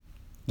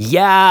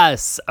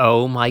Yes!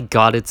 Oh my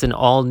god, it's an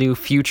all-new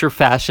future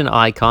fashion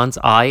icons.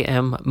 I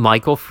am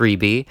Michael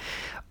Freeby.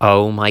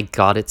 Oh my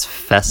god, it's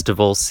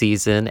festival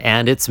season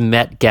and it's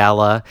Met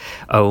Gala.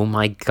 Oh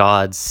my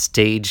god,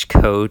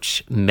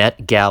 StageCoach,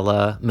 Met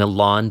Gala,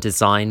 Milan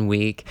Design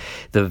Week,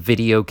 the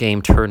video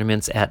game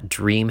tournaments at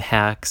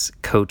DreamHack's,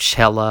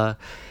 Coachella,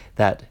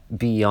 that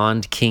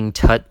Beyond King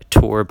Tut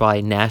tour by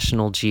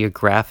National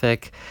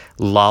Geographic,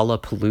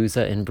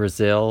 Lollapalooza in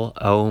Brazil.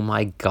 Oh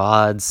my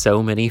god,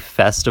 so many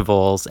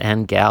festivals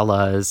and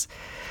galas.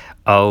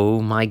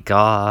 Oh my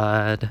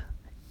god.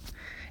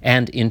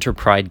 And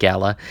InterPride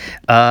Gala.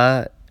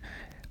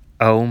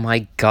 Oh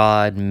my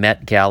god,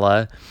 Met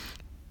Gala.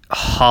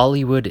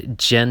 Hollywood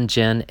Jen,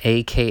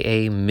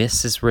 aka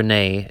Mrs.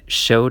 Renee,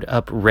 showed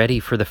up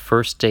ready for the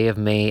first day of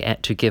May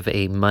to give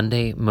a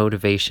Monday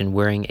motivation,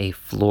 wearing a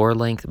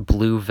floor-length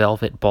blue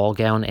velvet ball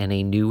gown and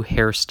a new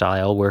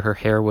hairstyle where her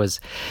hair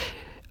was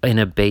in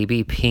a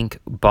baby pink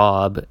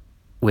bob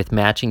with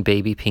matching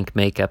baby pink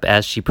makeup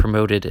as she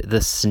promoted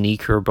the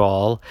sneaker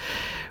ball,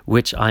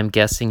 which I'm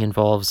guessing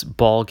involves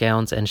ball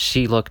gowns, and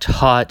she looked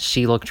hot.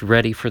 She looked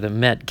ready for the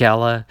Met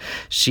Gala.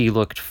 She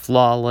looked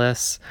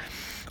flawless.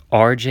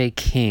 RJ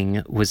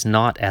King was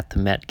not at the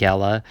Met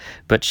Gala,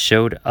 but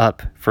showed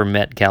up for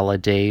Met Gala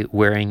Day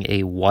wearing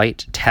a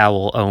white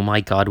towel. Oh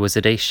my god, was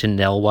it a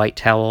Chanel white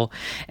towel?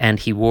 And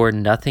he wore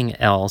nothing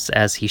else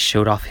as he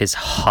showed off his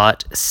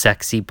hot,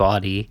 sexy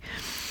body.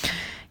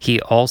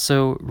 He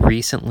also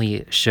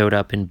recently showed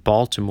up in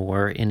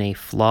Baltimore in a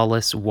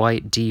flawless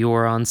white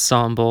Dior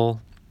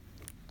ensemble.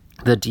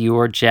 The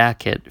Dior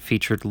jacket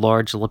featured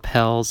large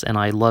lapels, and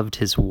I loved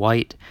his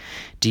white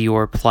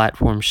Dior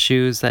platform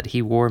shoes that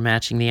he wore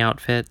matching the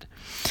outfit.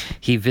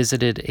 He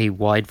visited a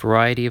wide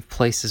variety of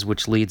places,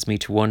 which leads me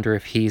to wonder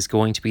if he's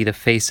going to be the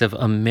face of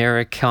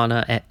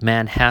Americana at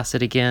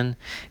Manhasset again.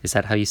 Is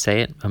that how you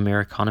say it?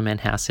 Americana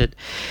Manhasset?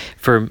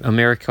 For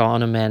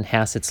Americana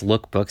Manhasset's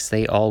lookbooks,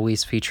 they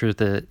always feature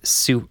the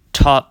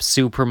top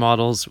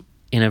supermodels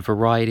in a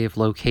variety of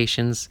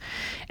locations,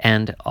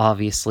 and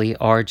obviously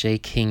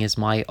RJ King is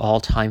my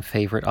all-time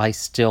favorite. I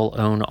still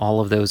own all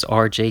of those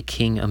RJ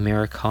King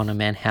Americana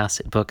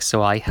Manhasset books,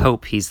 so I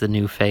hope he's the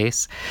new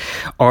face.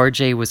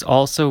 RJ was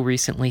also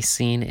recently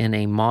seen in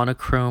a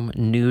monochrome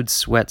nude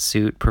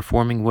sweatsuit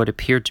performing what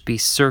appeared to be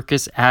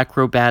circus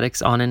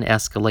acrobatics on an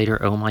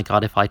escalator. Oh my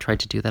god, if I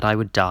tried to do that, I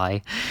would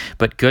die.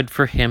 But good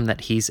for him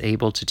that he's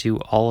able to do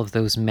all of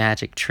those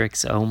magic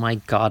tricks. Oh my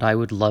god, I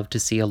would love to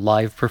see a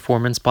live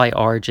performance by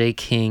RJ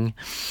King.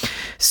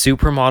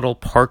 Supermodel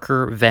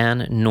Parker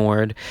Van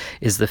Noord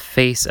is the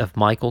face of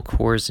Michael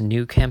Kors'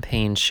 new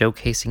campaign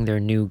showcasing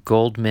their new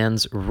Gold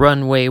Men's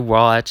runway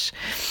watch.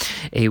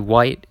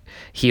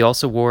 He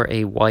also wore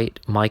a white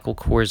Michael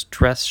Kors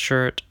dress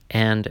shirt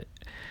and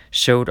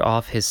showed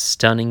off his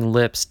stunning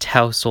lips,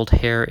 tousled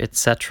hair,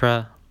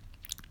 etc.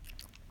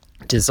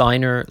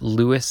 Designer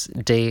Luis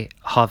de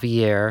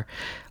Javier,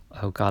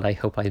 oh god, I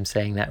hope I'm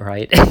saying that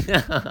right.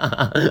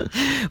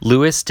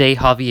 Luis de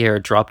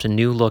Javier dropped a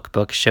new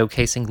lookbook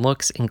showcasing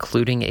looks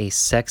including a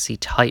sexy,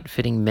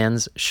 tight-fitting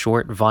men's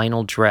short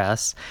vinyl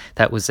dress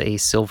that was a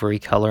silvery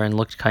color and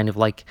looked kind of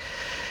like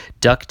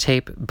duct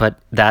tape,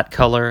 but that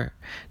color,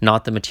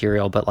 not the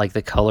material, but like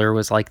the color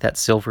was like that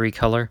silvery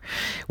color,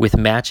 with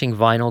matching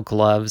vinyl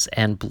gloves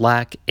and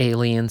black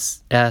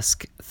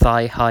aliens-esque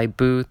thigh-high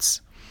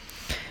boots.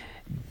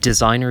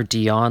 Designer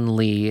Dion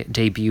Lee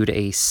debuted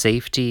a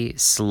Safety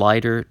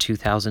Slider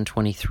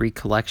 2023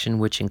 collection,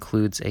 which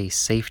includes a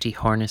safety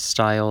harness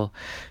style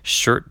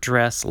shirt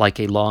dress,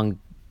 like a long,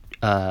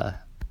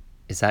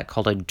 is that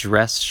called a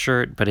dress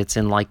shirt? But it's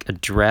in like a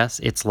dress.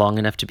 It's long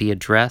enough to be a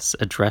dress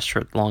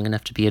shirt long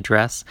enough to be a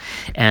dress,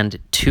 and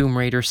Tomb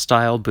Raider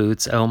style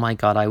boots. Oh my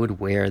god, I would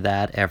wear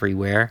that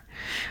everywhere.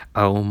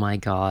 Oh my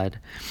god.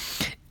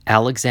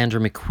 Alexander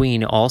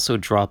McQueen also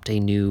dropped a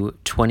new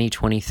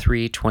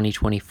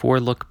 2023-2024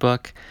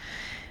 lookbook.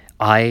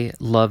 I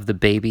love the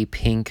baby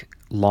pink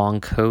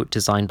long coat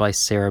designed by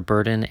Sarah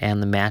Burden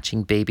and the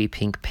matching baby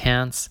pink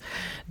pants.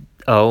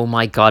 Oh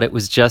my god, it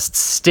was just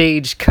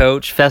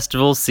StageCoach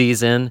festival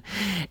season,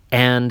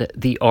 and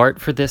the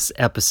art for this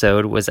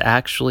episode was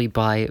actually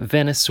by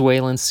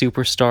Venezuelan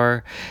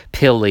superstar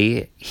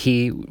Pili.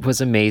 He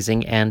was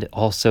amazing, and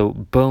also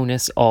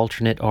bonus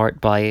alternate art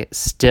by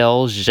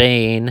Stel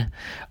Jane.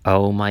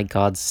 Oh my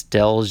god,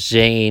 Stel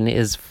Jane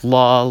is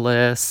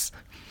flawless.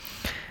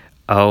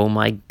 Oh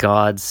my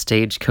god,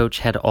 StageCoach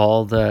had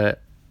all the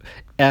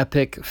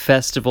epic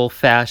festival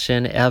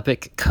fashion,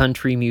 epic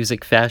country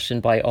music fashion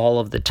by all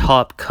of the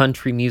top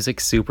country music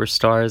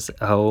superstars.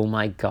 Oh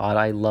my god,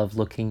 I love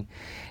looking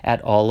at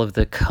all of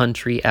the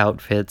country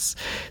outfits.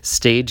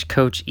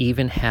 StageCoach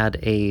even had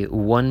a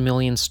 1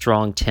 million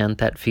strong tent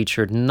that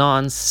featured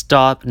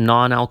non-stop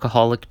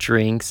non-alcoholic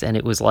drinks, and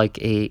it was like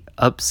a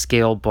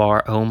upscale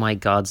bar. Oh my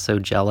god, so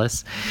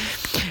jealous.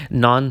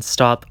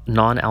 Non-stop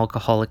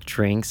non-alcoholic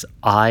drinks.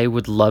 I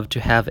would love to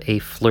have a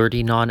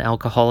flirty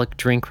non-alcoholic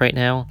drink right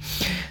now.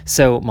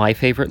 So my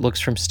favorite looks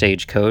from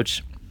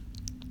StageCoach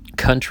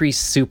Country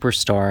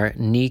superstar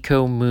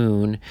Niko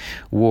Moon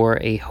wore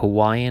a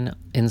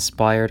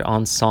Hawaiian-inspired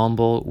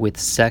ensemble with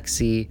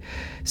sexy,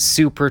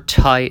 super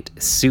tight,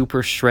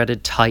 super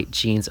shredded tight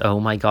jeans. Oh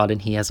my god,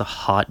 and he has a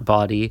hot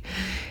body.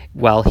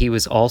 While he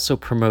was also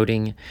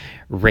promoting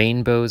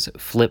Rainbow's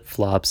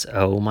flip-flops.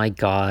 Oh my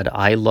god,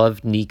 I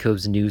love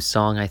Niko's new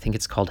song. I think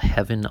it's called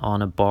Heaven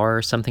on a Bar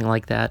or something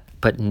like that.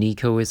 But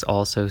Niko is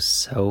also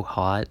so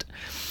hot.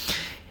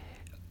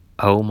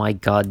 Oh my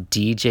god,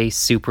 DJ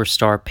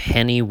superstar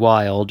Penny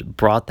Wild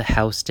brought the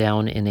house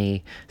down in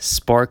a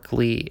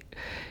sparkly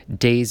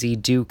Daisy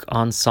Duke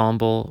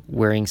ensemble,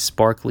 wearing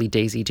sparkly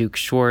Daisy Duke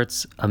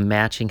shorts, a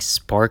matching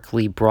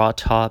sparkly bra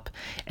top,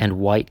 and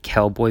white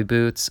cowboy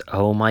boots.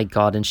 Oh my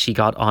god, and she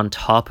got on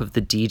top of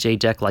the DJ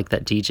deck, like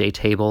that DJ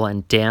table,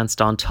 and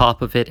danced on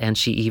top of it, and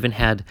she even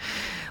had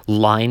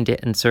line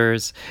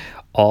dancers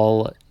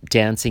all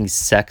dancing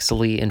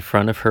sexily in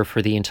front of her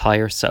for the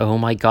entire oh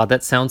my god,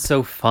 that sounds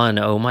so fun.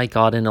 Oh my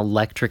god, an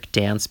electric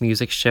dance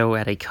music show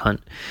at a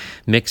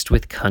mixed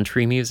with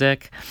country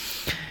music.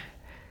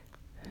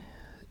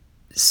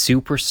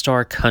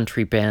 Superstar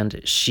country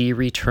band She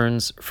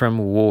Returns from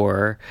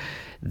War,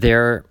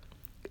 their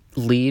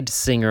lead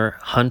singer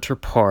Hunter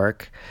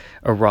Park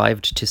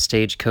arrived to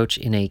Stagecoach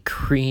in a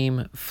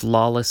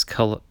flawless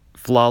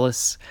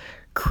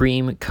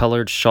cream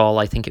colored shawl.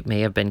 I think it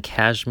may have been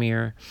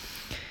cashmere,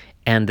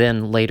 and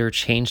then later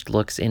changed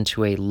looks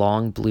into a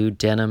long blue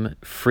denim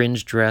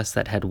fringe dress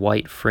that had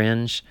white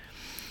fringe,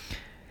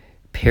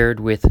 paired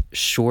with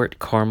short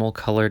caramel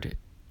colored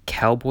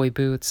cowboy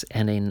boots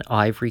and an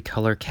ivory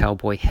color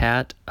cowboy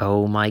hat.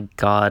 Oh my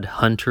god,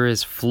 Hunter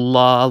is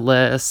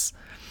flawless.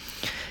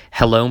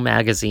 Hello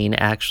Magazine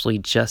actually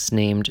just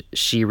named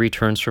She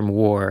Returns from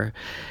War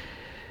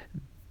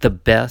the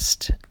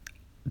best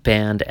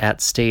band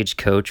at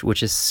Stagecoach,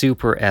 which is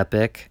super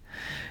epic.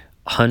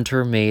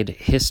 Hunter made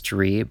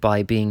history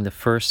by being the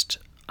first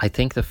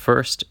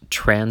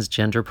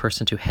transgender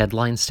person to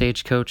headline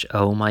Stagecoach.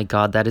 Oh my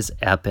god, that is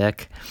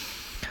epic.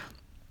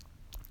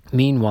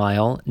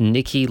 Meanwhile,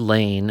 Nikki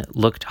Lane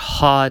looked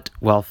hot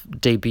while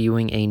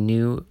debuting a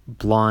new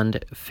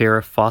blonde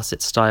Farrah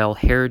Fawcett-style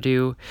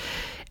hairdo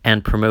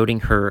and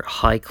promoting her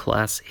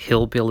high-class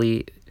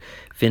hillbilly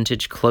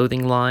vintage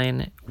clothing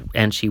line,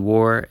 and she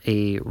wore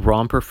a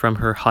romper from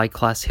her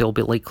high-class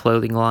hillbilly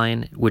clothing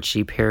line, which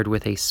she paired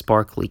with a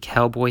sparkly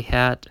cowboy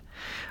hat.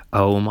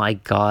 Oh my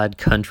god,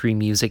 country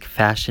music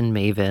fashion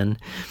maven.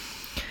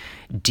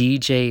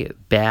 DJ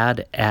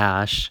Bad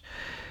Ash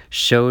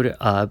showed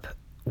up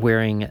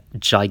wearing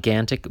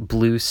gigantic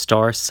blue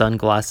star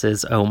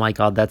sunglasses. Oh my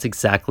god, that's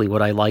exactly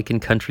what I like in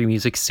country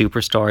music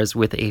superstars,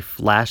 with a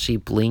flashy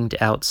blinged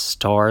out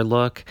star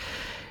look.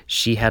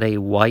 She had a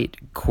white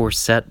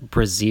corset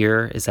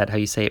brassiere, is that how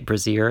you say it,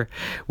 brassiere,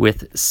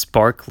 with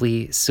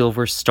sparkly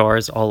silver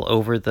stars all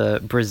over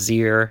the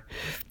brassiere,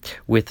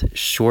 with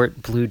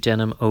short blue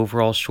denim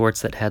overall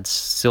shorts that had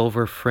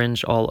silver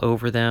fringe all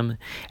over them.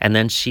 And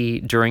then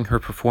during her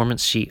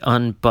performance, she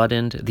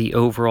unbuttoned the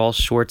overall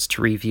shorts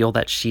to reveal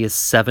that she is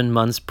 7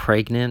 months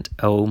pregnant.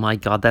 Oh my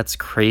god, that's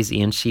crazy.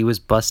 And she was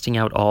busting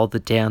out all the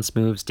dance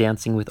moves,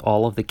 dancing with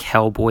all of the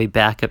cowboy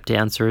backup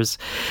dancers.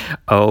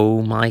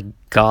 Oh my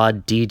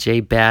god,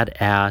 DJ Bad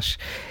Ash.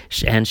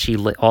 And she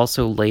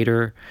also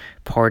later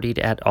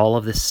partied at all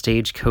of the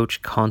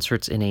Stagecoach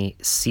concerts in a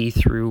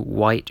see-through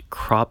white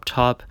crop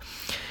top,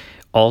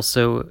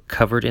 also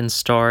covered in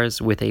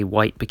stars, with a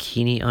white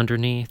bikini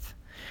underneath.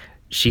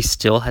 She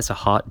still has a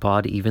hot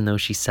body even though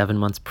she's 7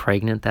 months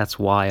pregnant. That's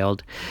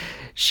wild.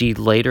 She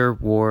later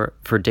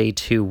for day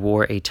 2,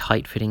 wore a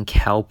tight-fitting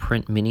cow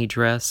print mini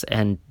dress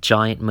and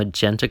giant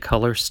magenta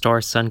color star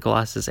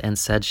sunglasses, and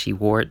said she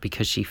wore it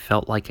because she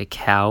felt like a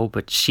cow,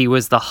 but she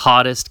was the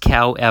hottest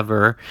cow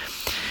ever.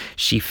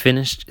 She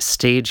finished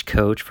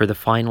Stagecoach for the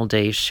final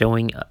day,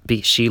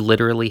 she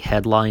literally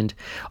headlined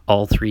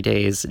all 3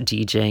 days,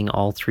 DJing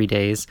all 3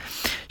 days.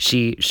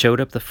 She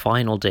showed up the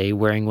final day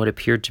wearing what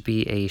appeared to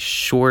be a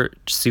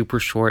super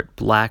short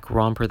black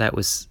romper that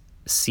was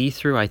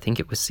see-through. I think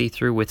it was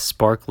see-through, with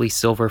sparkly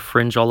silver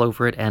fringe all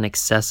over it and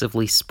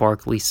excessively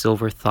sparkly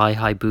silver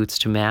thigh-high boots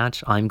to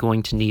match. I'm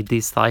going to need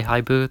these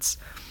thigh-high boots.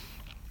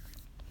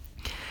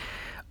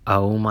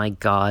 Oh my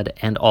god.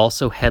 And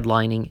also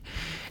headlining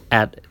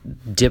at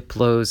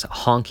Diplo's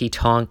Honky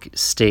Tonk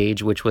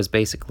stage, which was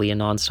basically a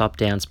non-stop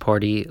dance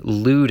party,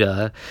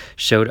 Luda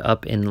showed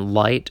up in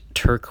light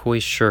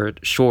turquoise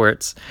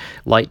shorts,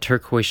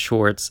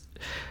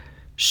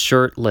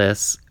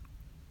 shirtless,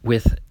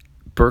 with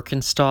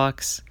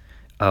Birkenstocks.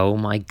 Oh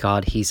my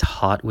god, he's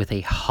hot with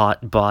a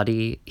hot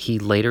body. He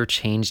later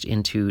changed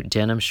into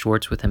denim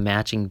shorts with a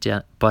matching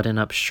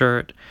button-up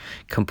shirt,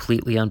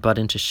 completely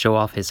unbuttoned to show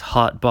off his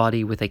hot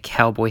body, with a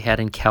cowboy hat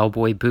and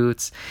cowboy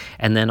boots,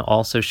 and then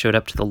also showed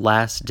up to the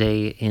last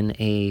day in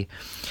a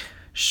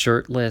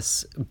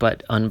shirtless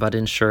but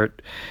unbuttoned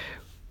shirt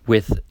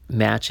with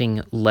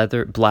matching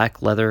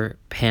black leather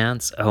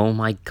pants. Oh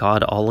my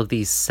god, all of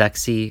these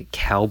sexy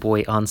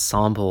cowboy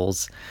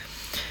ensembles.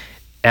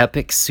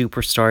 Epic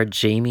superstar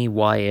Jaime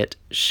Wyatt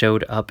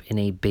showed up in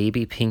a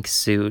baby pink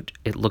suit.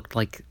 It looked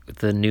like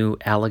the new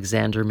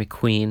Alexander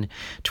McQueen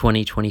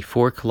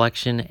 2024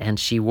 collection, and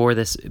she wore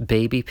this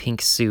baby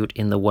pink suit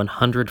in the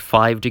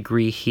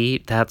 105-degree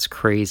heat. That's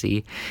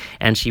crazy.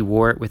 And she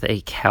wore it with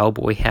a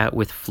cowboy hat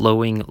with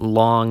flowing,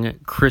 long,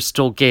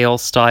 Crystal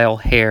Gale-style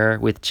hair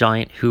with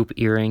giant hoop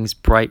earrings,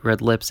 bright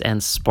red lips,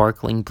 and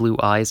sparkling blue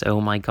eyes.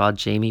 Oh my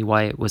god, Jaime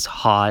Wyatt was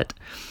hot.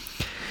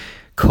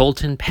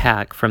 Colton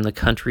Pack from the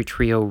country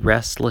trio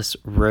Restless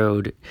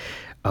Road.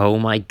 Oh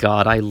my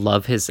god, I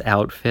love his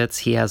outfits.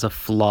 He has a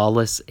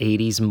flawless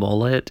 80s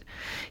mullet.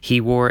 He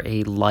wore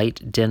a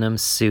light denim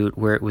suit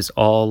where it was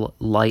all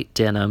light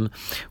denim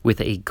with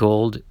a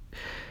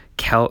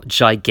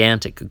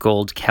gigantic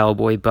gold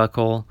cowboy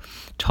buckle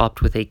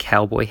topped with a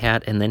cowboy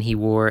hat, and then he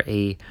wore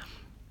a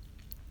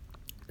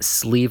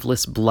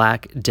sleeveless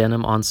black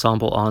denim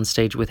ensemble on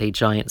stage with a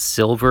giant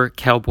silver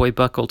cowboy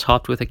buckle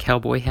topped with a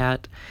cowboy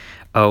hat.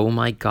 Oh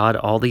my god,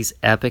 all these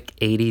epic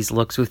 80s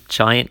looks with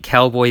giant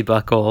cowboy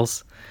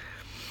buckles.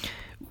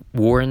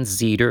 Warren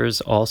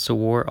Zeters also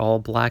wore all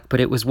black, but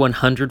it was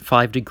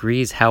 105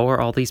 degrees. How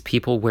are all these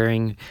people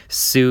wearing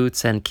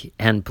suits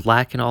and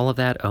black and all of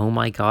that? Oh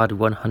my god,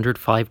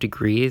 105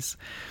 degrees.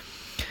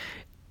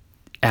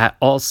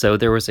 Also,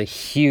 there was a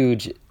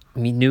huge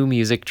new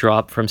music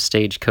drop from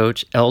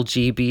StageCoach.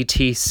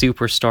 LGBT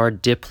superstar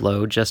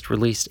Diplo just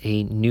released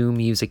a new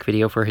music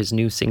video for his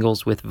new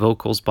singles with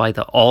vocals by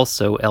the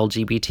also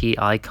LGBT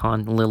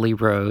icon Lily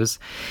Rose.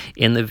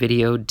 In the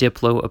video,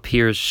 Diplo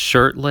appears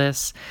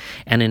shirtless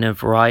and in a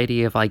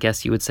variety of, I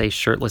guess you would say,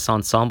 shirtless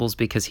ensembles,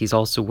 because he's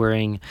also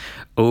wearing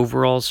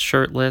overalls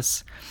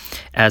shirtless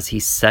as he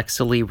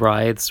sexily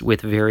writhes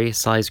with various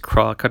sized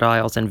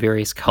crocodiles and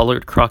various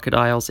colored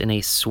crocodiles in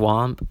a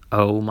swamp.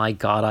 Oh my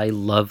god, I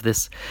love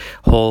this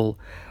whole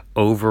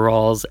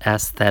overalls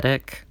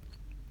aesthetic.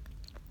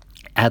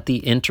 At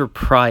the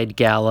InterPride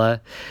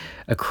Gala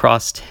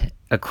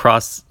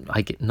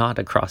not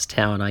across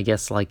town, I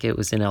guess like it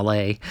was in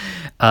LA.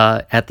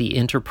 At the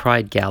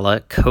InterPride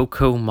Gala,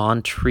 Coco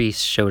Montrese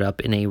showed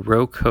up in a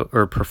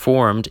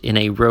performed in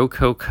a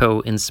Rococo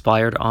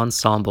inspired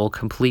ensemble,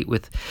 complete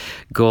with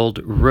gold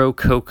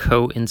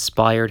Rococo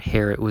inspired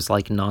hair. It was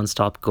like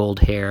nonstop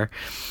gold hair,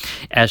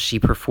 as she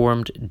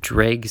performed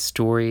drag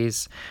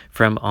stories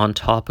from on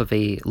top of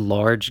a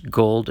large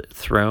gold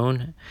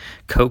throne.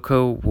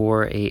 Coco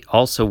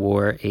also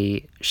wore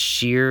a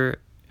sheer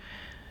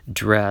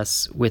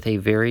dress with a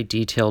very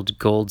detailed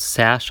gold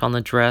sash on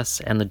the dress,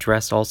 and the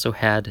dress also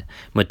had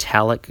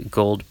metallic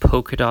gold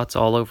polka dots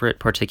all over it,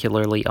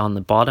 particularly on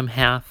the bottom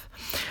half.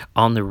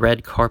 On the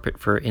red carpet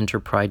for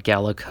InterPride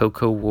Gala,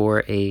 Coco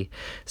wore a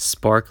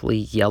sparkly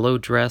yellow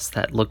dress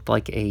that looked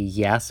like a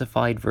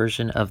yassified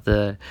version of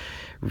the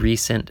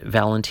recent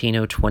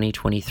Valentino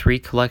 2023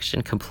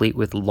 collection, complete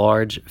with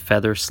large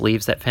feather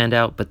sleeves that fanned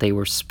out, but they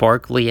were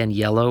sparkly and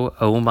yellow.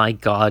 Oh my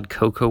god,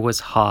 Coco was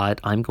hot.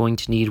 I'm going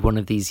to need one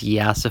of these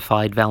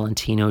yassified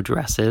Valentino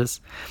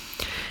dresses.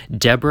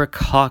 Deborah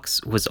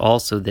Cox was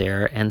also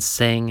there and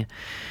sang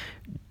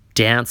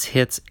dance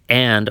hits,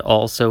 and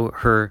also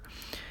her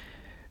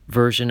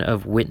version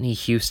of Whitney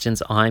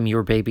Houston's I'm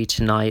Your Baby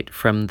Tonight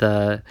from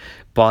the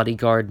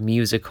Bodyguard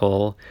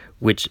musical,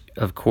 which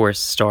of course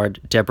starred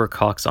Deborah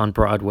Cox on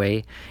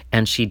Broadway,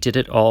 and she did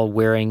it all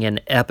wearing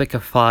an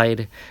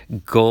epicified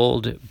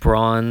gold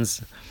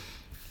bronze,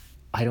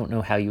 I don't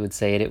know how you would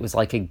say it. It was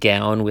like a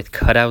gown with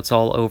cutouts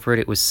all over it.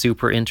 It was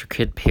super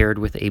intricate, paired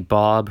with a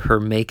bob.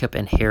 Her makeup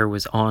and hair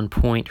was on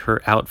point.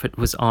 Her outfit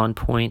was on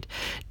point.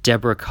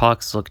 Deborah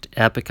Cox looked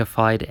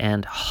epicified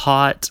and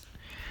hot.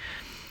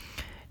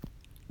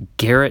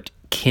 Garrett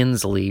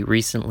Kinsley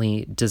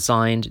recently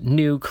designed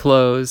new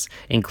clothes,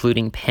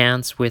 including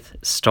pants with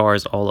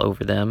stars all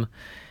over them.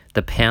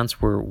 The pants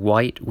were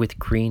white with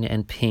green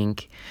and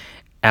pink,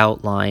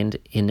 outlined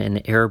in an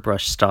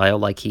airbrush style,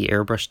 like he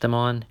airbrushed them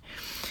on.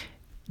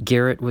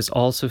 Garrett was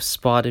also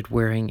spotted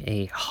wearing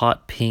a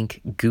hot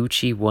pink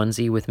Gucci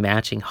onesie with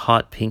matching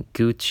hot pink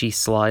Gucci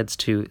slides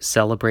to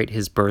celebrate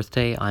his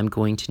birthday. I'm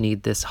going to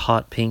need this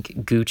hot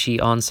pink Gucci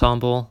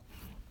ensemble.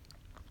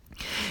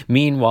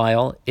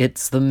 Meanwhile,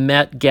 it's the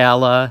Met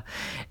Gala.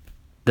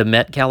 The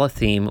Met Gala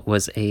theme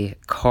was a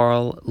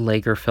Karl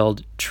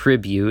Lagerfeld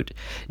tribute.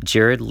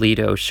 Jared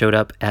Leto showed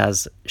up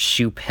as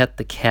Choupette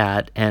the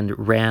cat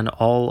and ran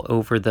all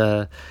over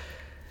the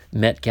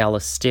Met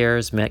Gala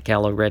stairs. Met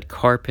Gala red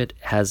carpet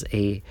has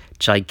a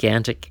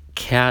gigantic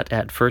cat.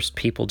 At first,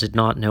 people did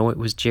not know it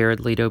was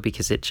Jared Leto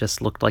because it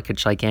just looked like a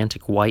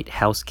gigantic white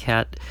house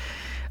cat.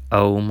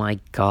 Oh my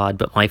god,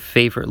 but my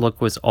favorite look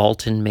was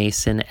Alton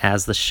Mason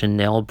as the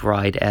Chanel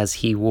bride, as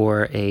he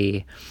wore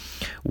a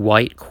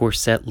white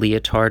corset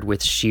leotard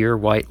with sheer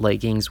white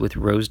leggings with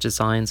rose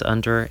designs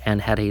under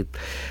and had a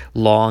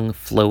long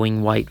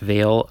flowing white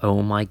veil.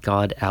 Oh my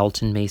god,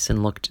 Alton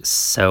Mason looked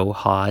so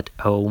hot.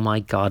 Oh my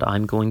god,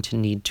 I'm going to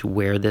need to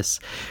wear this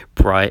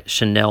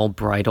Chanel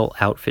bridal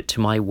outfit to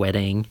my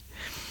wedding.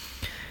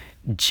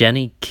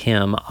 Jennie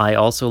Kim, I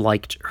also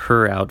liked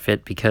her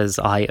outfit because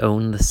I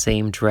own the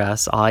same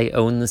dress. I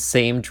own the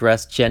same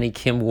dress Jennie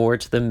Kim wore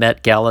to the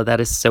Met Gala. That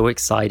is so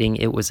exciting.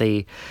 It was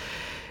a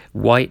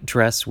white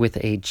dress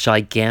with a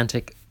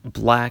gigantic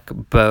black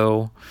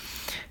bow.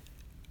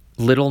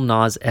 Lil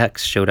Nas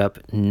X showed up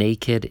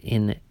naked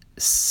in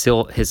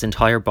his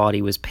entire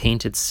body was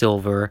painted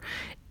silver,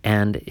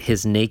 and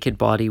his naked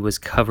body was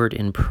covered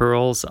in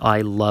pearls.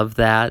 I love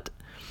that.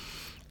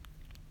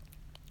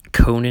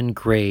 Conan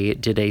Gray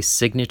did a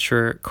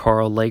signature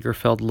Karl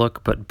Lagerfeld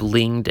look, but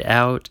blinged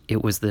out.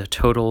 It was the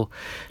total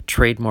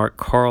trademark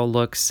Karl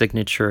look,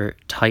 signature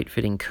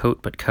tight-fitting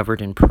coat, but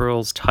covered in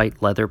pearls,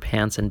 tight leather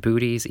pants and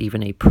booties,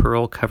 even a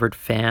pearl-covered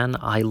fan.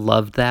 I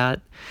love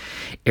that.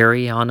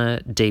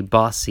 Ariana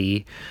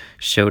DeBossi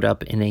showed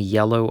up in a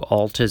yellow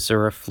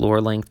Altazura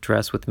floor-length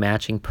dress with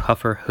matching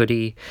puffer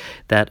hoodie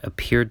that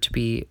appeared to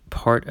be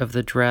part of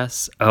the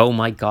dress. Oh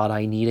my god,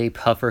 I need a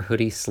puffer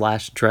hoodie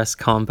 / dress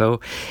combo.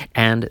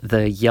 And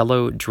the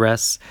yellow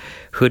dress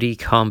hoodie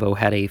combo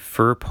had a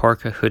fur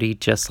parka hoodie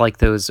just like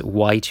those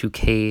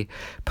Y2K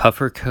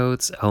puffer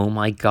coats. Oh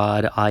my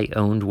god, I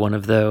owned one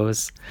of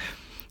those.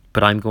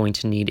 But I'm going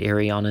to need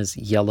Ariana's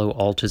yellow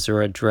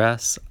Altazura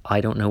dress.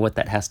 I don't know what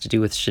that has to do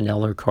with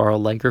Chanel or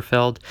Karl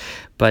Lagerfeld,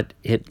 but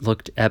it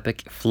looked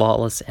epic,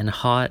 flawless, and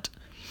hot.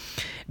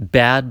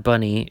 Bad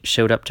Bunny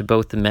showed up to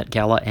both the Met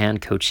Gala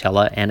and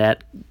Coachella, and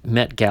at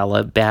Met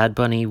Gala, Bad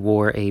Bunny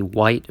wore a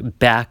white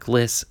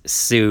backless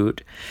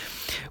suit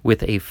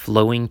with a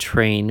flowing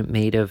train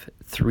made of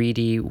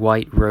 3D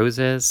white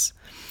roses.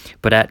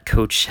 But at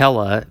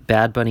Coachella,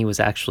 Bad Bunny was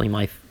actually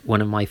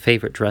one of my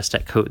favorite dressed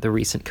at the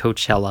recent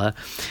Coachella.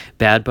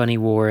 Bad Bunny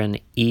wore an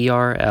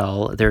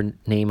ERL. Their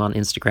name on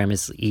Instagram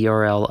is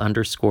ERL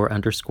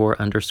 ______.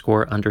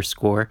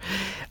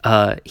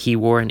 He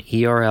wore an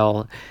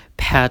ERL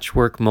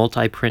patchwork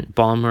multi-print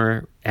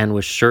bomber and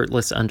was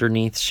shirtless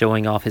underneath,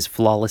 showing off his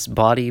flawless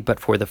body. But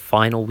for the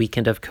final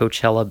weekend of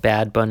Coachella,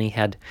 Bad Bunny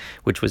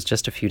which was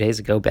just a few days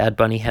ago, Bad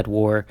Bunny had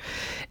wore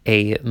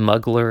a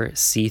Mugler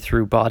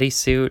see-through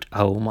bodysuit.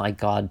 Oh my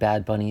god,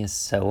 Bad Bunny is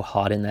so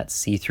hot in that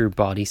see-through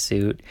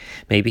bodysuit.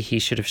 Maybe he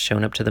should have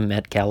shown up to the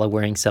Met Gala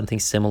wearing something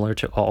similar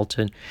to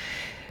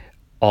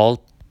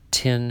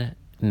Alton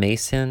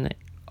Mason.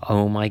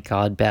 Oh my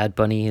god, Bad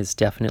Bunny is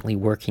definitely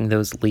working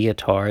those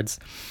leotards.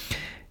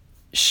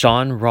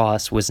 Shaun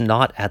Ross was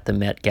not at the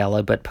Met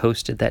Gala, but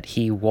posted that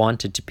he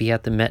wanted to be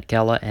at the Met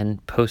Gala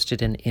and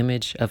posted an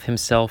image of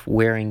himself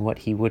wearing what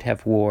he would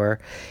have wore,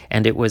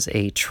 and it was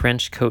a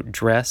trench coat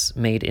dress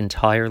made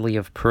entirely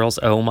of pearls.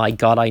 Oh my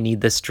god, I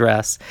need this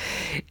dress.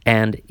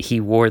 And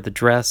he wore the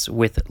dress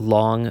with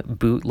long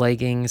boot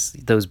leggings,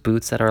 those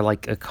boots that are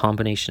like a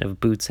combination of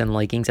boots and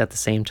leggings at the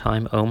same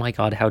time. Oh my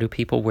god, how do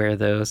people wear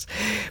those?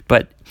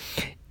 But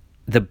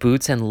the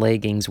boots and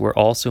leggings were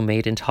also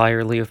made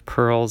entirely of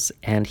pearls,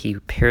 and he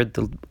paired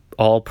the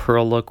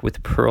all-pearl look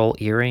with pearl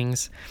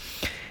earrings.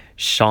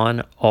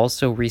 Shaun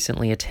also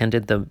recently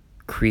attended the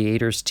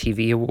Creators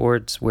TV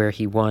Awards, where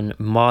he won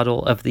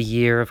Model of the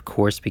Year, of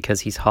course,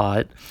 because he's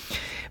hot.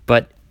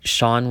 But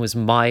Shaun was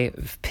my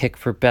pick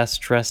for best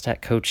dressed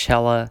at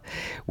Coachella,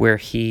 where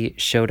he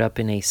showed up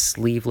in a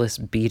sleeveless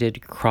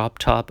beaded crop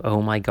top.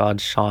 Oh my god,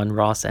 Shaun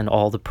Ross and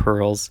all the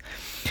pearls.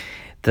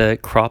 The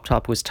crop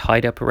top was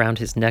tied up around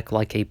his neck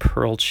like a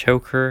pearl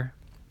choker.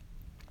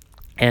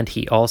 And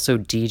he also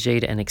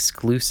DJ'd an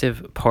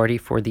exclusive party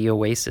for the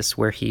Oasis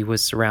where he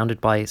was surrounded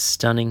by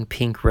stunning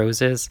pink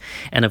roses.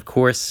 And of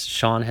course,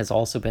 Shaun has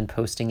also been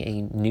posting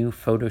a new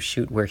photo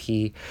shoot where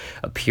he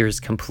appears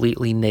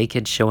completely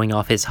naked, showing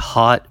off his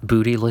hot,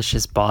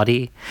 bootylicious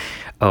body.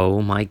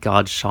 Oh my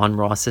god, Shaun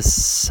Ross is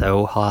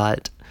so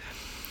hot.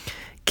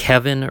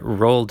 Kevin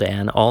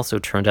Roldan also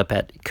turned up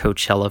at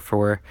Coachella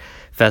for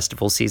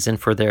festival season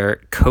for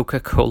their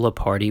Coca-Cola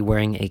party,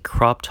 wearing a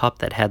crop top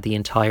that had the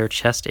entire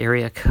chest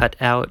area cut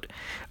out.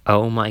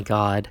 Oh my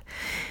god.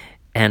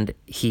 And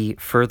he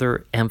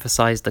further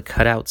emphasized the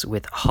cutouts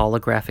with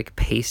holographic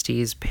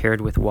pasties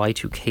paired with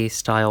Y2K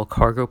style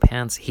cargo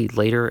pants. He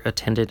later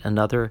attended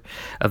another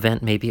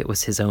event, maybe it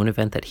was his own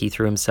event that he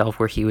threw himself,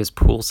 where he was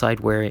poolside,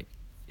 where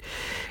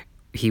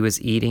he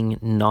was eating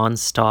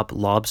non-stop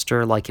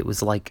lobster, like it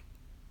was like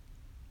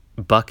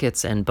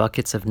buckets and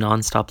buckets of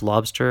non-stop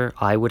lobster.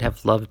 I would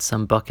have loved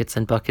some buckets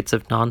and buckets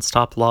of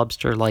non-stop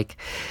lobster like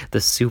the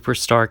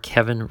superstar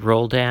Kevin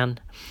Roldan.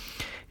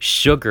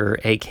 Sugar,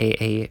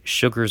 aka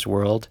Sugar's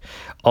World,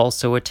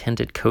 also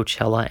attended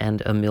Coachella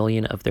and a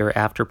million of their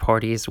after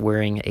parties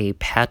wearing a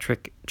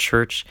Patrick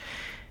Church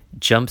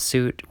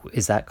jumpsuit.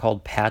 Is that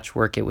called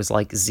patchwork? It was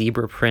like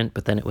zebra print,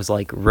 but then it was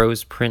like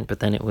rose print,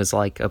 but then it was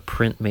like a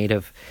print made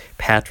of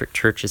Patrick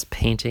Church's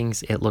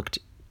paintings. It looked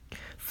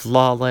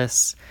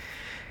flawless.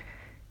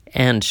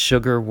 And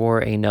Sugar wore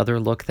another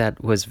look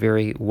that was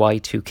very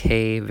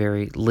Y2K,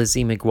 very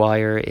Lizzie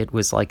McGuire. It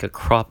was like a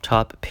crop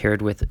top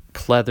paired with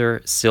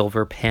pleather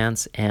silver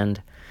pants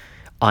and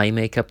eye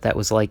makeup that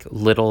was like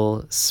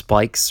little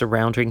spikes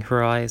surrounding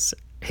her eyes.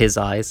 His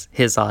eyes.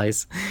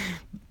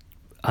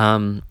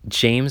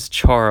 James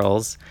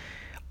Charles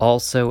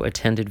also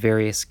attended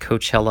various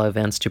Coachella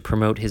events to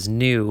promote his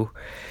new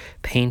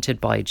painted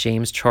by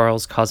James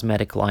Charles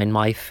cosmetic line.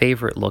 My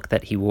favorite look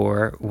that he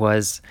wore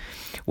was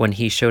when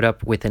he showed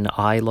up with an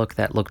eye look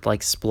that looked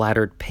like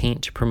splattered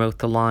paint to promote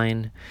the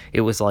line.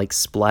 It was like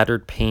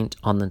splattered paint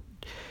on the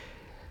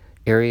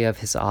area of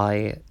his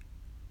eye.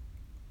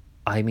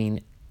 I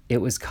mean, it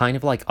was kind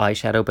of like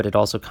eyeshadow, but it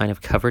also kind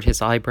of covered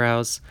his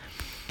eyebrows.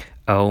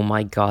 Oh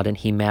my god, and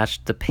he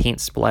matched the paint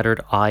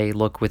splattered eye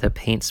look with a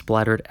paint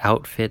splattered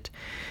outfit,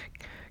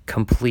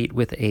 complete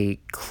with a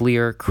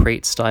clear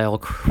crate style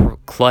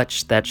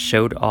clutch that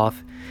showed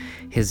off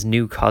his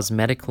new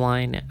cosmetic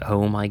line.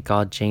 Oh my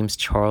god, James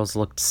Charles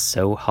looked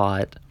so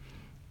hot.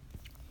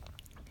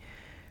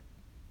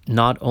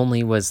 Not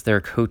only was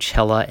there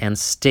Coachella and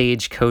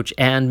StageCoach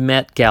and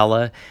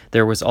MetGala,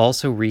 there was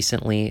also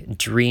recently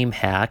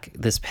DreamHack.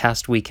 This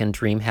past weekend,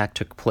 DreamHack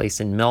took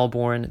place in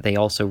Melbourne. They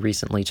also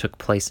recently took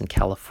place in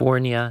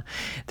California.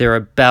 They're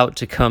about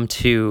to come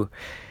to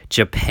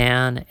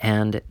Japan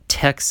and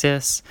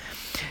Texas.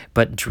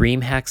 But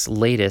DreamHack's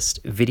latest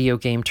video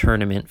game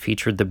tournament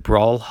featured the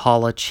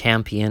Brawlhalla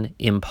champion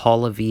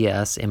Impala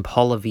VS.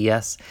 Impala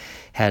VS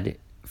had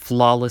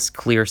flawless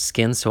clear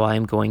skin, so I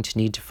am going to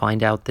need to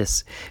find out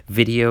this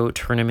video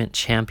tournament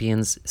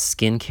champion's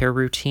skincare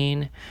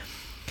routine.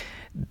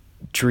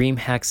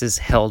 DreamHacks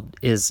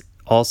is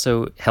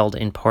also held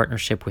in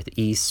partnership with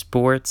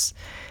esports.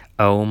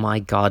 Oh my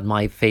god,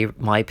 my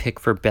pick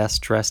for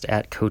best dressed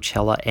at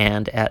Coachella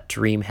and at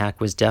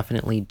DreamHack was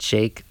definitely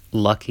Jake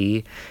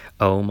Lucky.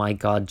 Oh my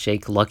god,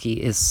 Jake Lucky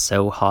is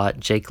so hot.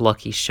 Jake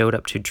Lucky showed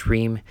up to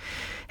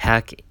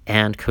DreamHack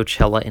and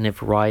Coachella in a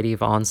variety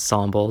of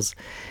ensembles.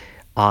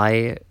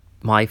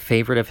 My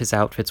favorite of his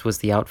outfits was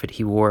the outfit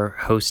he wore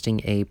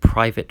hosting a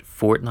private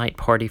Fortnite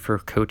party for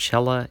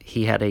Coachella.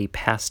 He had a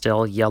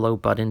pastel yellow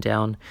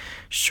button-down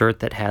shirt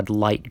that had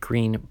light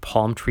green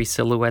palm tree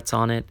silhouettes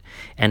on it,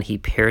 and he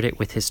paired it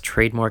with his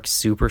trademark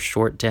super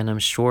short denim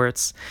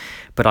shorts.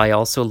 But I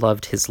also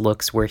loved his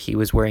looks where he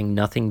was wearing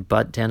nothing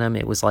but denim.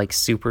 It was like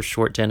super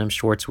short denim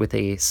shorts with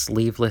a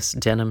sleeveless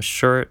denim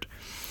shirt.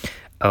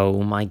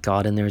 Oh my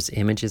god, and there's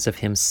images of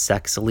him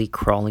sexily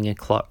crawling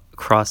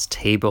across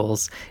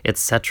tables,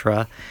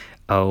 etc.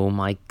 Oh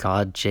my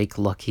god, Jake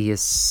Lucky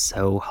is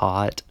so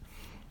hot.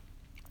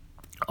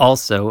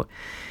 Also,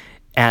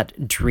 at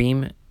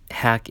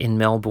DreamHack in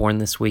Melbourne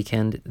this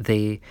weekend,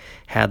 they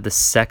had the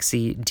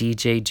sexy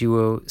DJ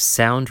duo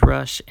Sound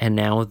Rush, and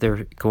now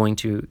they're going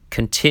to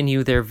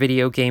continue their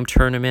video game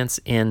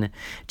tournaments in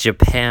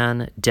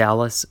Japan,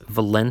 Dallas,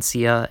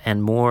 Valencia,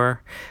 and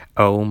more.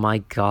 Oh my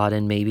god,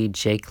 and maybe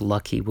Jake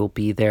Lucky will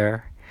be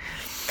there.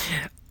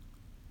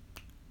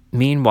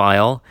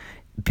 Meanwhile,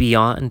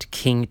 Beyond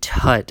King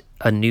Tut,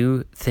 a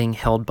new thing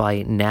held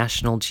by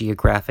National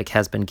Geographic,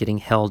 has been getting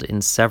held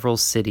in several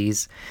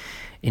cities,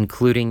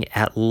 including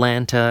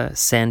Atlanta,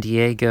 San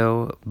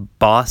Diego,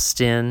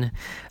 Boston.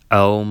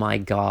 Oh my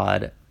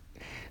god.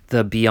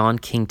 The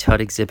Beyond King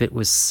Tut exhibit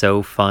was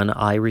so fun.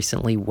 I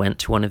recently went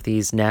to one of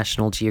these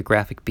National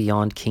Geographic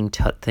Beyond King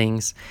Tut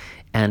things,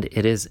 and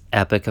it is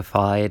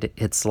epicified.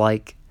 It's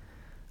like,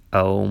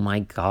 oh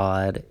my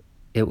god.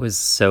 It was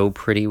so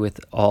pretty with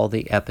all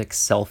the epic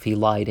selfie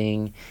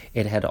lighting.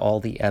 It had all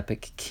the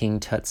epic King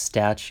Tut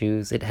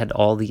statues. It had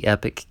all the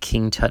epic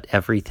King Tut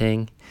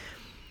everything.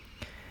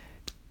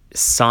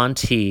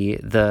 Santi,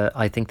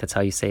 I think that's how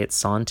you say it,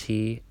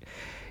 Santi,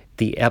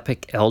 the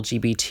epic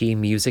LGBT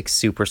music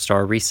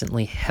superstar,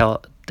 recently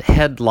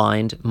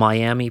headlined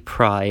Miami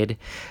Pride.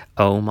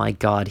 Oh my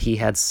god, he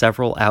had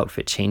several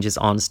outfit changes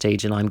on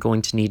stage, and I'm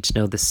going to need to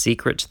know the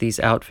secret to these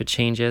outfit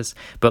changes.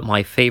 But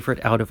my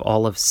favorite out of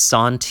all of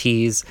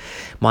Santi's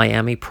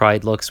Miami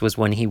Pride looks was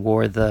when he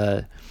wore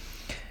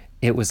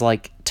it was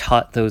like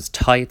those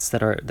tights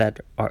that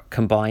are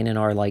combined and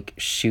are like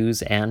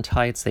shoes and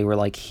tights. They were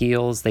like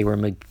heels. They were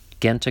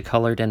magenta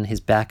colored, and his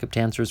backup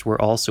dancers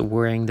were also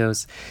wearing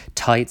those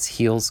tights,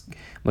 heels,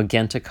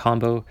 magenta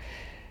combo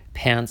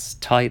pants,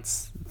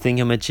 tights,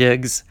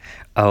 thingamajigs.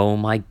 Oh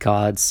my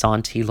god,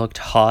 Santi looked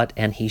hot,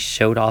 and he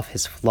showed off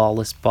his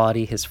flawless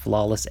body, his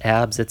flawless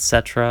abs,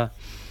 etc.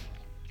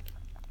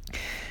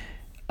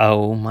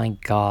 Oh my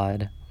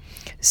god.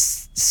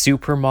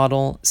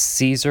 Supermodel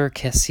Cesar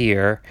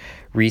Cassier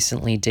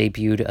recently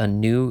debuted a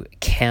new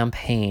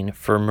campaign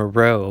for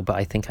Marobe.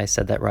 I think I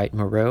said that right,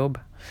 Marobe.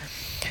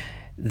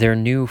 Their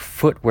new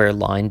footwear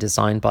line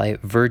designed by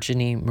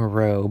Virginie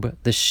Marobe.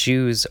 The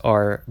shoes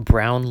are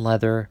brown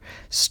leather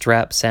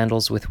strap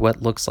sandals with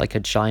what looks like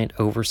a giant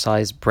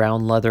oversized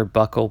brown leather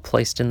buckle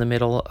placed in the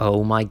middle.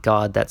 Oh my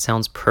god, that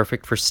sounds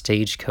perfect for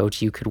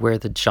StageCoach. You could wear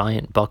the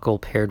giant buckle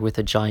paired with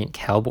a giant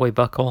cowboy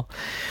buckle.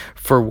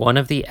 For one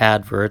of the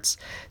adverts,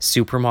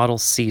 supermodel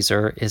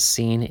Caesar is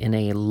seen in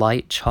a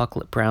light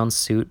chocolate brown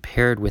suit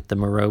paired with the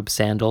Marobe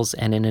sandals,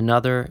 and in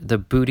another, the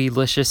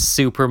bootylicious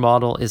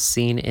supermodel is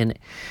seen in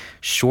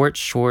short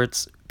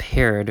shorts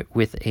paired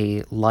with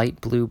a light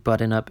blue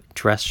button-up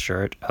dress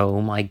shirt. Oh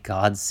my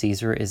god,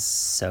 Caesar is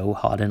so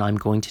hot, and I'm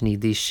going to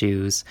need these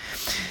shoes.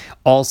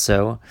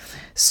 Also,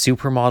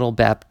 supermodel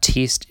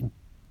Baptiste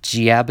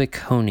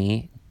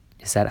Giabiconi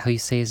Is that how you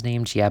say his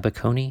name?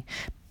 Giabaconi?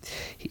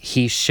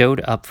 He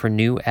showed up for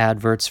new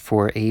adverts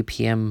for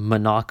APM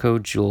Monaco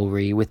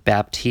jewelry, with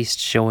Baptiste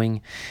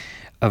showing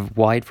a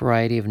wide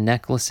variety of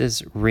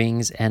necklaces,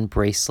 rings, and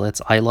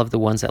bracelets. I love the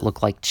ones that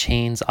look like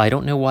chains. I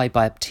don't know why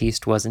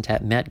Baptiste wasn't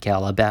at Met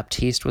Gala.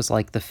 Baptiste was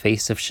like the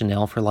face of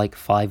Chanel for like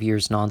 5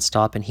 years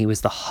nonstop, and he was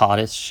the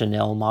hottest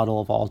Chanel model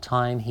of all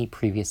time. He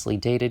previously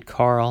dated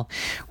Carl.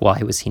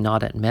 Why was he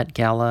not at Met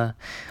Gala?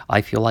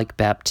 I feel like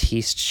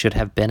Baptiste should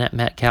have been at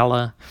Met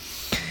Gala.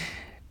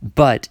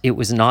 But it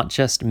was not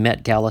just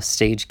Met Gala,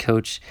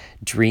 StageCoach,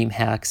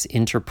 DreamHack's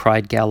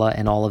InterPride Gala,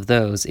 and all of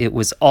those. It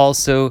was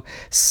also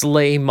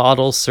Slay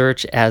Model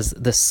Search, as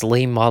the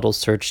Slay Model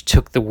Search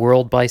took the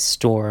world by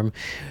storm,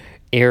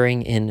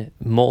 airing in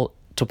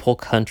multiple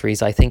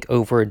countries. I think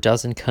over a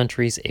dozen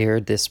countries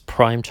aired this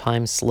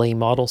primetime Slay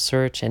Model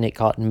Search, and it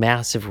got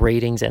massive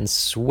ratings and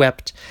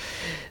swept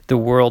the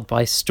world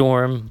by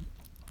storm.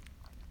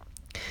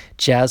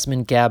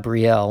 Jasmine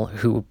Gabrielle,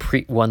 who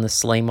won the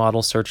Slay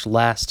Model Search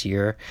last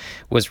year,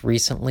 was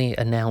recently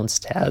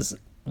announced as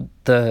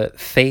the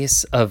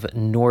face of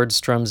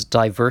Nordstrom's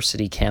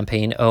diversity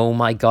campaign. Oh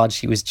my God,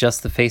 she was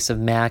just the face of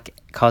MAC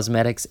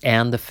Cosmetics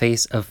and the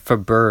face of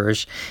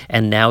Faberge,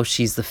 and now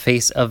she's the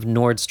face of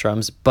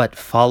Nordstrom's. But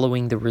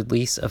following the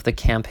release of the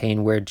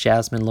campaign, where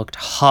Jasmine looked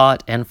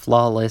hot and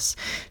flawless,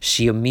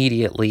 she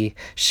immediately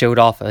showed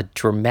off a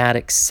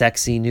dramatic,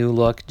 sexy new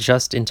look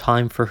just in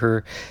time for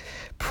her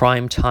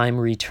primetime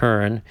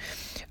return.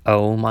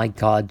 Oh my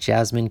God,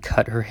 Jasmine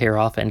cut her hair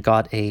off and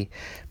got a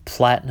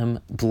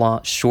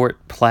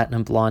short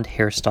platinum blonde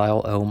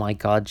hairstyle. Oh my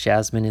God,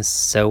 Jasmine is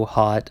so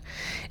hot.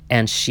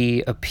 And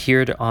she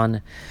appeared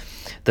on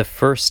the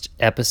first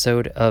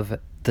episode of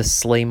the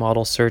Slay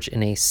Model Search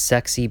in a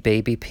sexy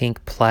baby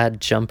pink plaid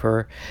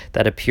jumper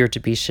that appeared to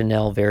be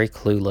Chanel, very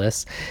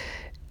clueless.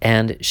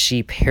 And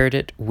she paired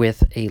it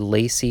with a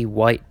lacy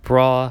white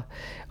bra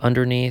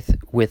underneath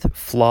with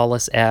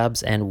flawless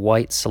abs and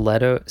white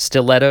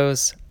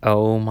stilettos.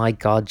 Oh my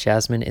God,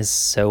 Jasmine is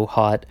so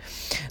hot.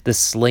 The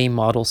Slay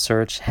Model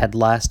Search had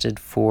lasted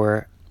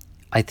for,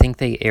 I think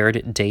they aired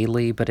it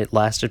daily, but it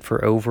lasted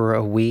for over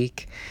a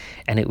week,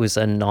 and it was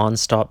a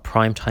non-stop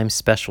primetime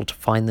special to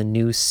find the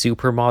new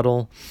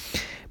supermodel.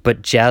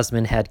 But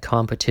Jasmine had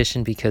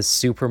competition because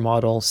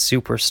supermodel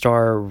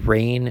superstar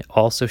Rain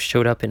also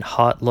showed up in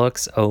hot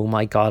looks. Oh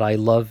my God, I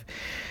love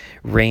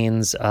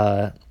Rain's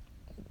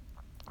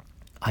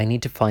I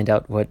need to find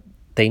out what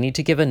they need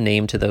to give a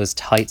name to those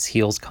tights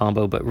heels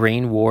combo, but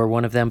Rain wore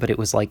one of them, but it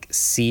was like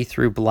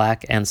see-through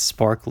black and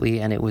sparkly,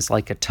 and it was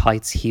like a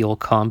tights heel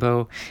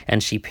combo,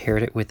 and she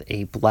paired it with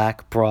a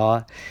black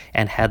bra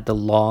and had the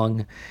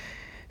long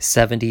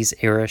 70s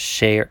era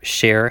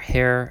Cher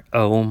hair.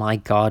 Oh my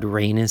God,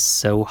 Rain is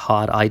so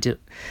hot.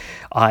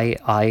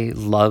 I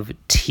love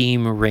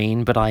Team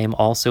Rain, but I am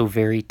also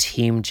very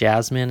Team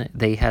Jasmine.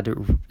 They had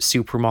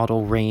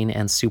supermodel Rain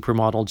and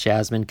supermodel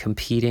Jasmine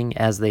competing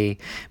as they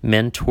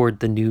mentored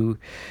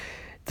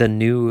the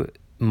new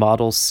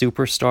model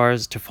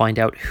superstars to find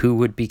out who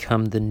would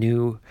become the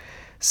new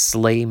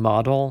Slay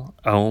model.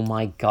 Oh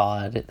my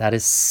God, that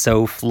is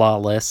so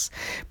flawless.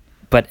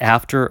 But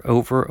after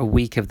over a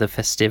week of the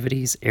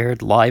festivities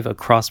aired live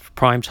across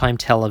primetime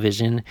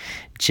television,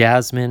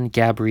 Jasmine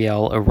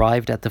Gabrielle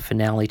arrived at the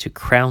finale to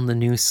crown the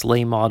new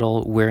Slay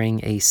model wearing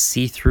a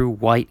see-through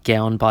white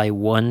gown by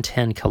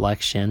 110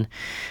 collection.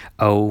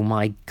 Oh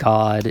my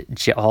God,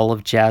 all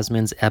of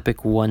Jasmine's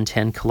epic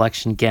 110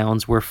 collection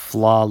gowns were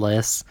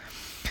flawless.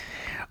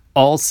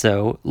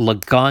 Also,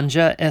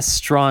 Laganja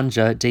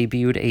Estranja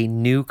debuted a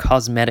new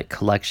cosmetic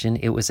collection.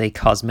 It was a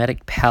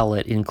cosmetic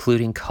palette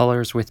including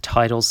colors with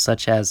titles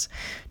such as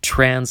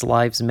Trans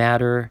Lives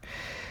Matter,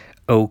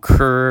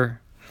 Ochre,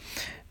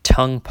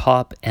 Tongue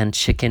Pop, and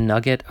Chicken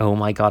Nugget. Oh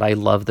my God, I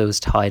love those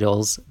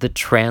titles. The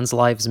Trans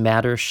Lives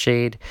Matter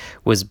shade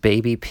was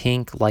baby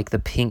pink, like the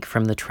pink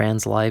from the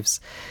Trans Lives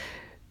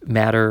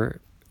Matter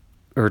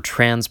or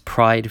Trans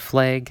Pride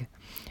flag.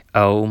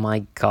 Oh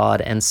my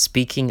God. And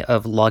speaking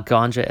of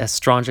Laganja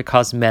Estranja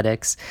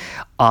Cosmetics,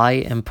 I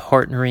am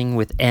partnering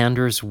with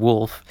Anders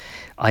Wolf.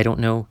 I don't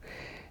know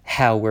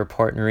how we're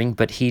partnering,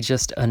 but he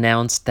just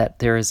announced that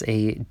there is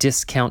a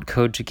discount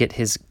code to get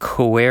his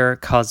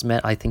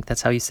I think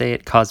that's how you say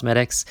it,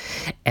 cosmetics.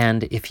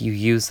 And if you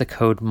use the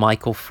code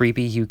Michael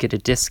Freeby, you get a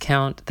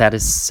discount. That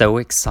is so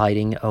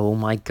exciting. Oh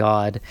my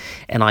God.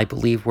 And I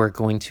believe we're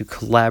going to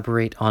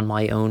collaborate on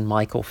my own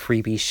Michael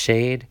Freeby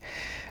shade.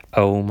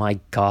 Oh my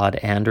God,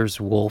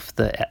 Anders Wolf,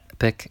 the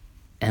epic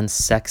and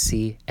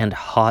sexy and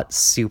hot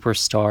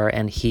superstar,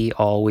 and he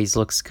always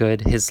looks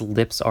good. His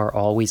lips are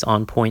always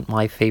on point.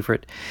 My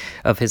favorite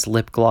of his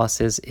lip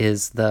glosses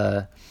is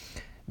the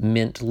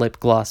mint lip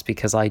gloss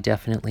because I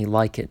definitely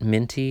like it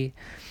minty.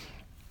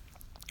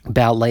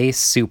 Ballet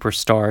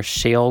superstar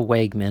Shale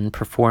Wegman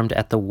performed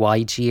at the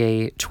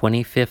YGA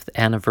 25th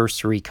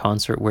anniversary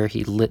concert where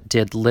he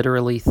did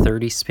literally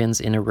 30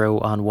 spins in a row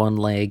on one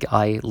leg.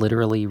 I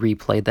literally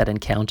replayed that and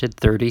counted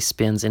 30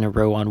 spins in a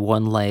row on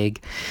one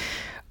leg.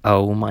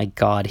 Oh my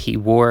god, he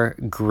wore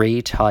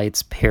gray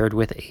tights paired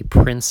with a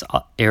Prince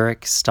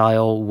Eric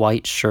style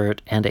white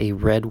shirt and a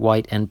red,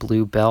 white, and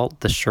blue belt.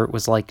 The shirt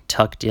was like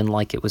tucked in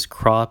like it was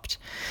cropped.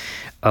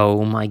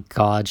 Oh my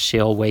god,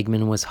 Shale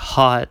Wegman was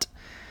hot.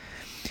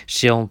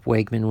 Shale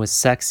Wegman was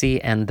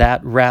sexy, and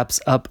that wraps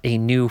up a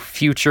new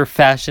future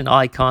fashion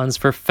icons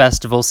for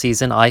festival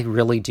season. I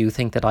really do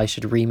think that I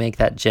should remake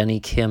that Jennie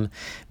Kim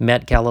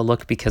Met Gala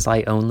look because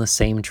I own the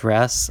same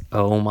dress.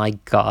 Oh my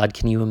god,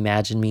 can you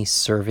imagine me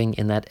serving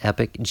in that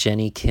epic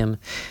Jennie Kim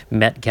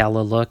Met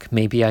Gala look?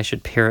 Maybe I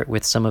should pair it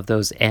with some of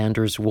those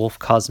Anders Wolf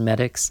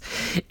cosmetics.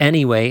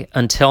 Anyway,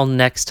 until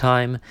next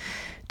time,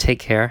 take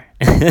care.